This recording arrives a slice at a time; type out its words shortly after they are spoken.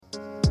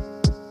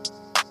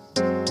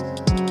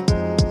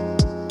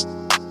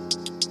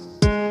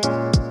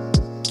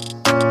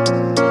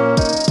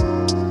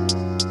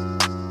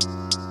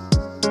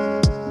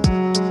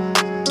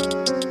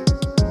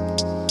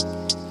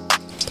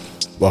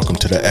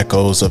the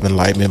Echoes of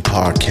Enlightenment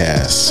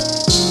podcast.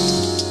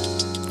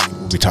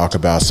 We talk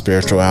about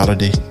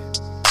spirituality,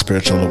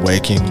 spiritual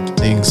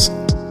awakenings,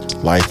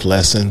 life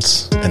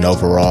lessons, and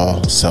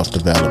overall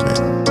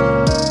self-development.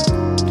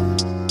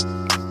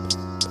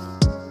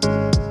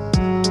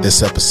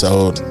 This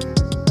episode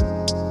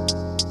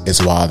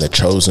is why the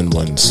chosen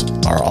ones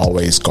are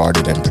always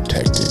guarded and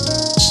protected.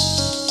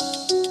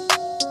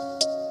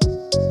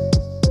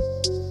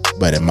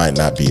 But it might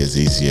not be as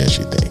easy as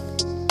you think.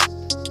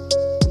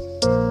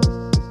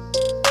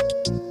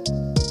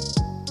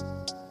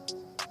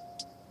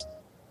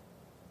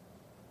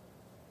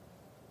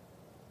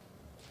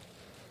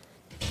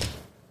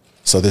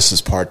 So this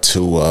is part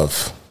 2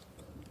 of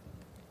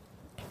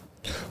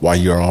why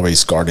you're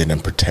always guarded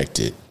and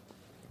protected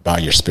by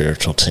your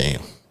spiritual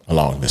team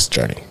along this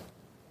journey.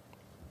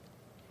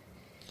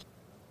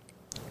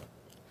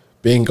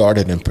 Being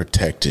guarded and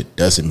protected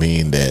doesn't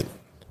mean that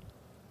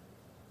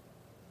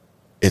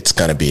it's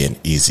going to be an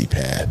easy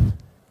path.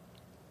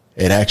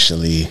 It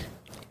actually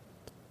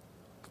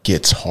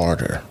gets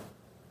harder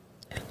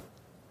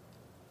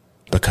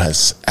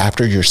because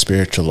after your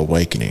spiritual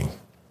awakening,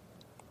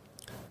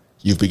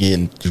 you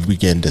begin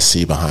to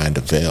see behind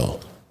a veil.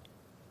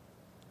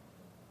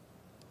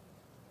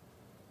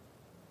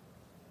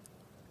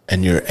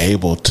 And you're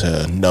able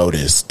to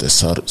notice the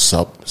subtle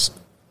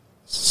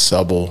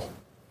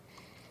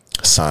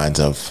signs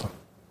of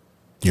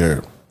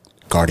your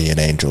guardian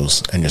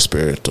angels and your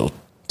spiritual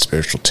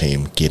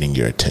team getting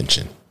your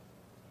attention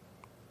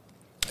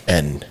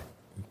and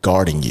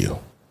guarding you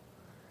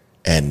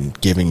and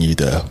giving you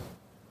the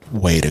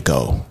way to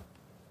go,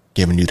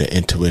 giving you the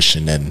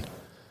intuition and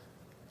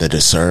the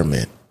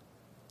discernment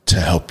to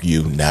help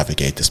you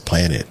navigate this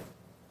planet.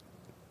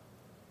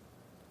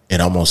 It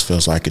almost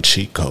feels like a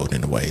cheat code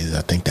in a way. I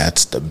think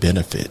that's the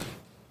benefit.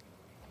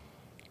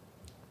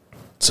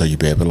 So you'll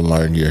be able to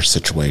learn your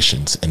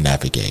situations and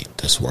navigate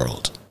this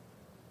world.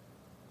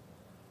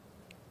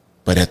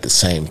 But at the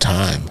same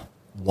time,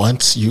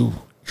 once you're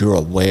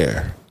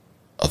aware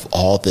of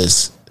all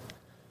this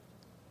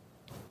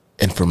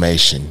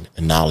information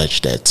and knowledge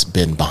that's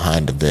been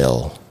behind the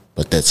veil,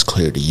 but that's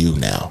clear to you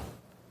now,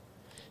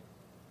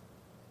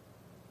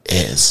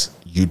 is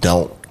you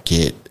don't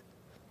get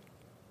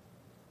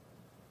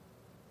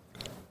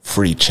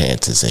free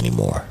chances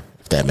anymore,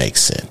 if that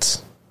makes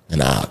sense.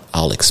 And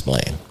I'll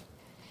explain.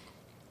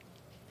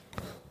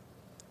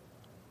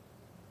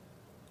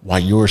 While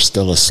you were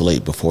still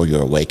asleep before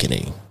your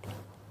awakening,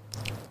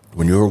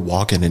 when you were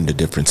walking into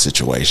different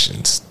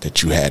situations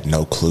that you had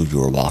no clue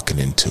you were walking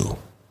into,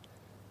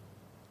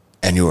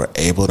 and you were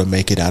able to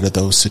make it out of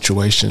those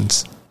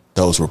situations,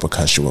 those were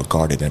because you were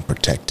guarded and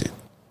protected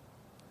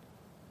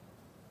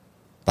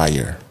by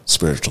your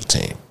spiritual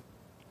team.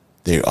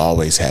 They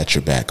always had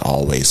your back,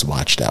 always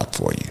watched out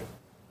for you.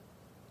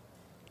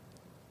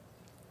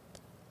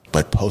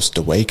 But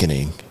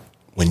post-awakening,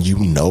 when you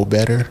know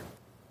better,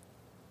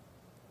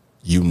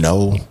 you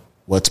know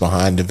what's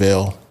behind the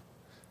veil,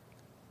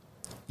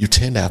 you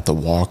tend to have to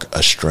walk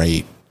a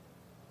straight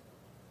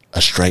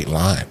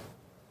line.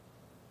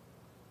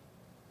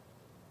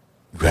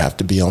 You have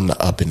to be on the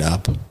up and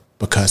up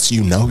because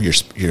you know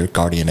your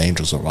guardian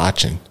angels are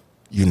watching.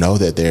 You know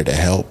that they're to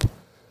help.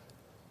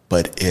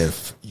 But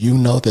if you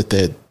know that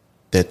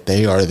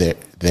they are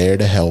there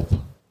to help,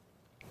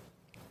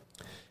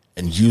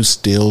 and you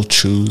still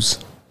choose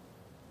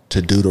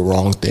to do the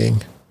wrong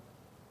thing,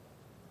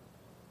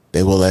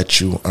 they will let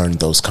you earn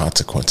those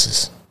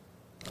consequences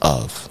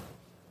of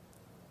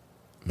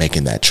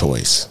making that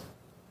choice.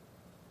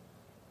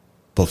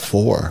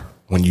 Before,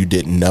 when you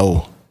didn't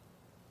know,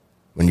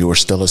 when you were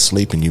still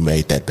asleep and you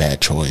made that bad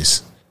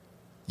choice,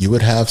 you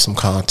would have some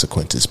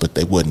consequences, but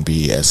they wouldn't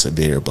be as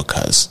severe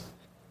because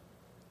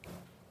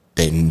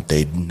they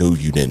knew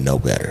you didn't know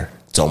better.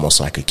 It's almost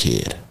like a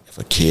kid. If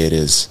a kid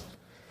is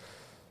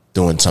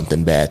doing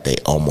something bad, they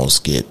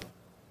almost get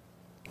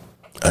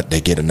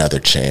another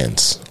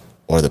chance,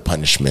 or the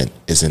punishment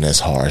isn't as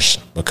harsh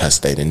because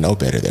they didn't know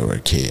better. They were a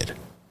kid.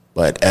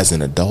 But as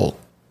an adult,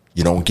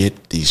 you don't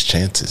get these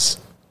chances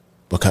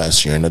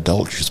because you're an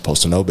adult. You're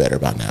supposed to know better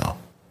by now.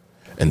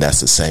 And that's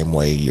the same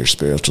way your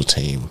spiritual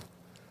team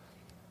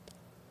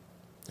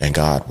and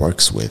God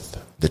works with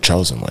the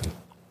chosen one.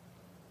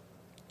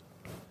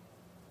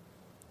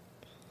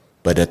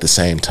 But at the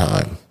same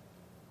time,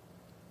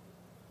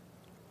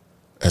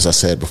 as I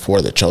said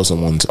before, the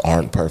chosen ones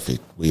aren't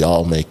perfect. We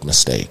all make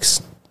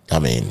mistakes. I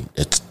mean,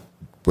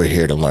 we're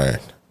here to learn.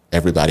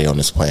 Everybody on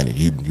this planet,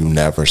 you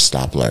never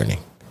stop learning.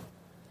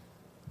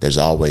 There's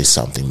always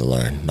something to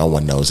learn. No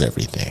one knows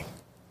everything.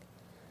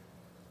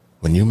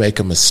 When you make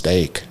a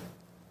mistake,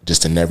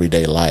 just in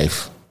everyday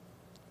life,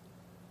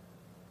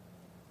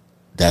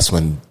 that's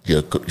when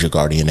your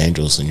guardian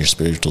angels and your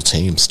spiritual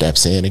team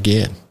steps in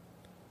again.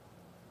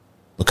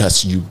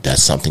 Because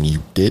that's something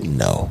you didn't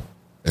know.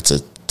 It's a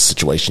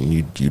situation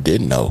you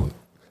didn't know.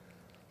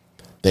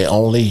 You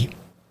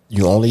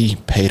only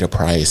pay the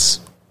price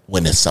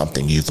when it's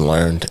something you've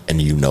learned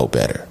and you know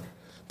better.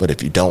 But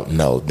if you don't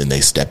know, then they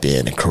step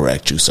in and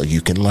correct you so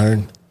you can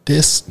learn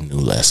this new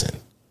lesson.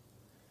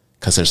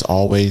 because there's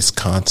always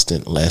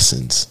constant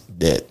lessons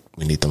that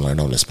we need to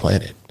learn on this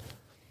planet.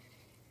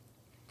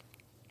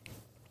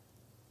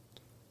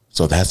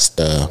 So that's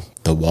the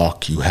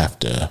walk you have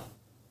to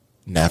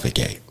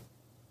navigate.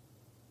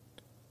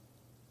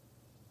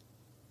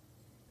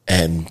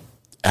 And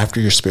after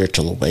your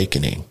spiritual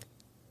awakening,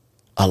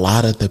 a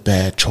lot of the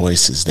bad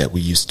choices that we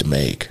used to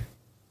make,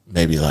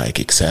 maybe like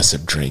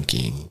excessive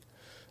drinking,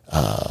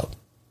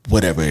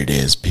 whatever it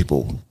is,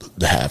 people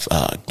have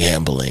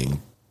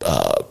gambling,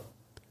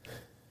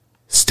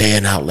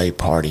 staying out late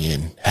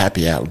partying,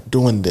 happy hour,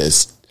 doing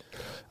this,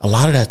 a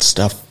lot of that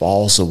stuff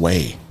falls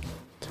away.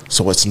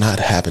 So it's not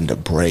having to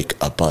break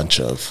a bunch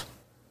of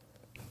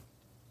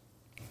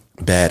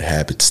bad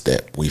habits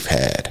that we've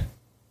had.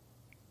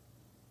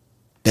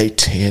 They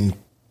tend,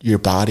 your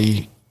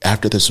body,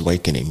 after this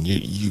awakening,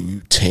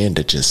 you tend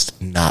to just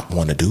not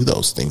want to do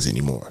those things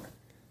anymore.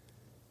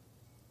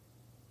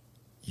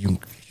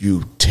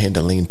 You tend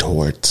to lean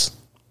towards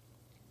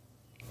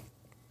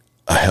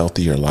a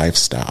healthier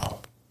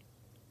lifestyle.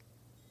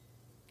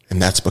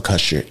 And that's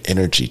because your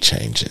energy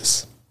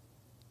changes.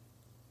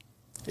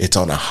 It's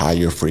on a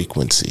higher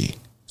frequency,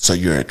 so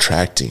you're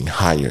attracting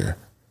higher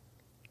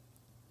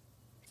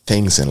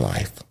things in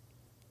life.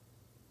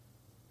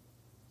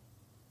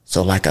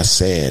 So like I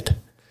said,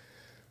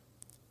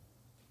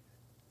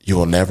 you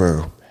will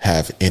never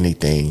have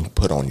anything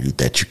put on you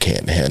that you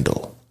can't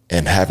handle.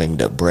 And having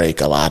to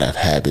break a lot of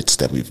habits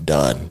that we've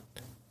done,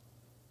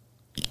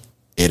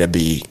 it'll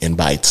be in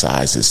bite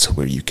sizes to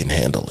where you can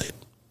handle it.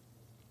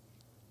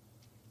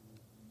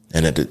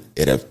 And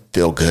it'll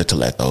feel good to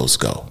let those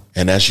go.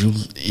 And as you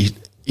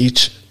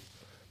each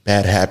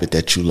bad habit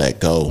that you let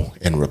go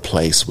and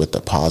replace with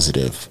a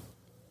positive,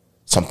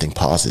 something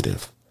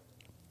positive,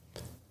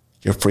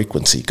 your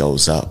frequency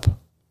goes up.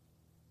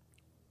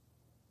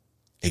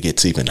 It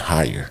gets even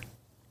higher.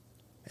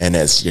 And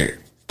as your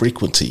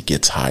frequency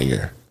gets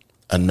higher,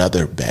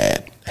 another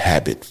bad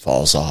habit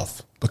falls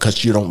off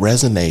because you don't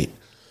resonate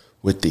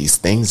with these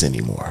things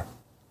anymore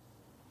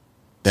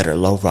that are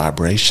low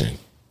vibration.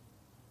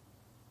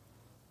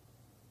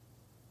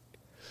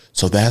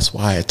 So that's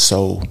why it's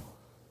so,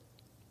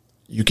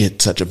 you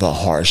get such of a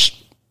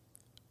harsh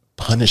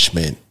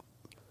punishment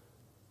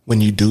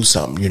when you do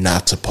something you're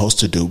not supposed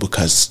to do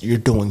because you're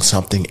doing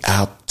something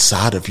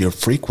outside of your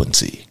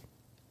frequency.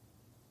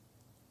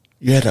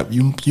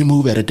 You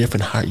move at a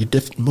different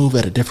height, move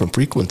at a different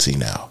frequency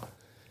now.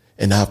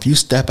 And now if you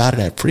step out of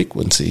that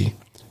frequency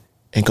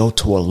and go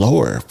to a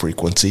lower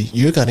frequency,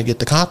 you're going to get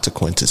the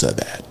consequences of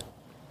that.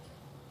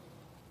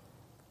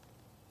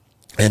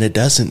 And it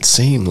doesn't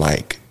seem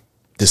like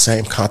the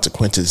same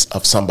consequences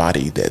of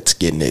somebody that's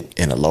getting it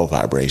in a low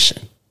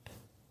vibration.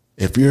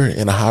 If you're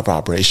in a high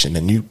vibration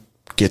and you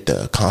get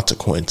the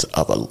consequence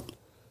of a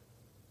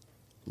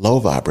low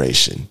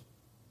vibration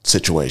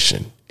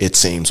situation, it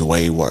seems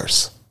way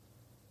worse.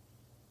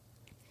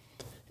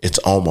 It's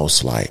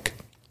almost like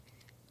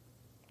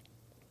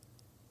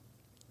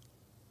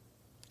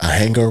a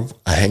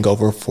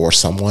hangover for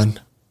someone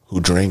who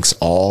drinks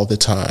all the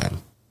time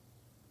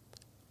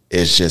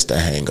is just a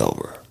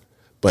hangover.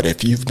 But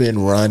if you've been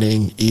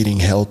running, eating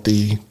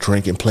healthy,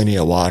 drinking plenty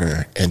of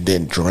water, and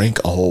then drink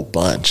a whole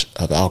bunch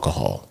of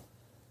alcohol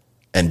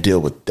and deal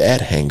with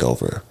that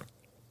hangover,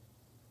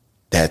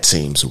 that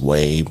seems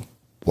way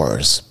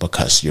worse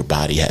because your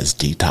body has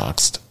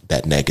detoxed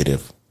that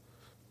negative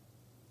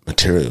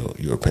material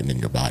you were putting in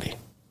your body.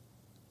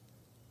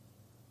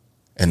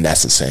 And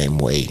that's the same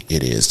way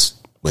it is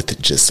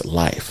with just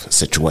life,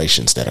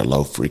 situations that are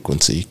low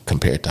frequency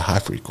compared to high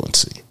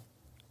frequency.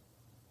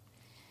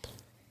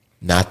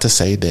 Not to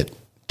say that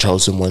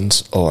chosen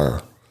ones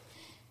or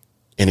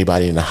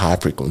anybody in a high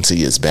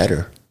frequency is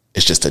better.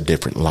 It's just a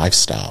different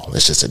lifestyle.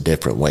 It's just a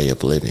different way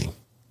of living.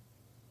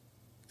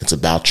 It's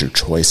about your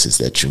choices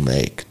that you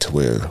make to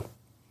where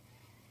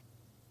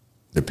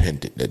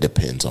it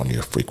depends on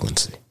your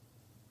frequency.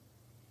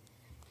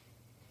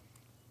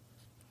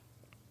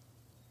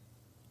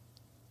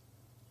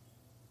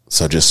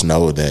 So just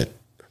know that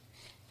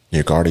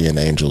your guardian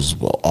angels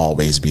will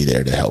always be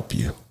there to help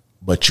you.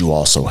 But you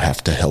also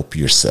have to help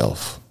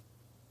yourself.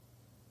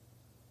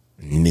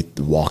 You need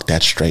to walk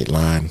that straight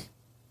line.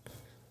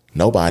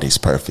 Nobody's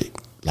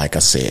perfect. Like I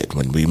said,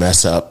 when we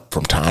mess up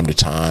from time to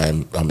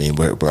time, I mean,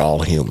 we're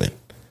all human.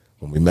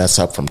 When we mess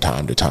up from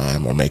time to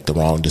time or make the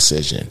wrong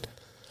decision,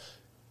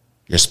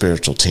 your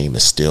spiritual team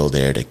is still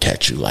there to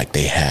catch you like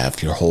they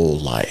have your whole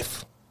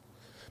life.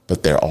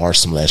 But there are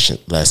some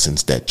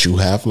lessons that you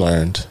have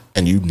learned,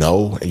 and you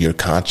know, and you're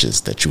conscious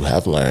that you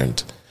have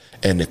learned.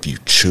 And if you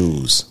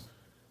choose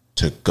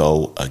to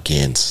go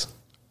against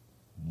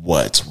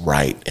what's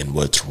right and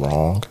what's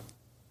wrong,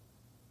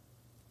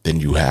 then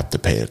you have to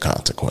pay the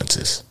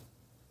consequences.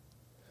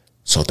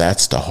 So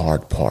that's the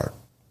hard part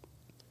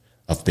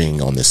of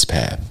being on this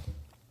path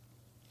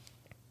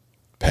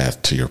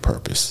to your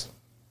purpose.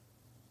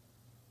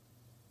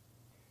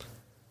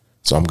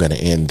 So I'm going to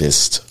end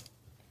this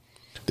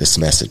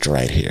message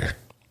right here.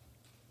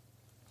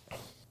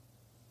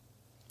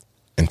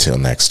 Until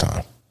next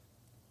time.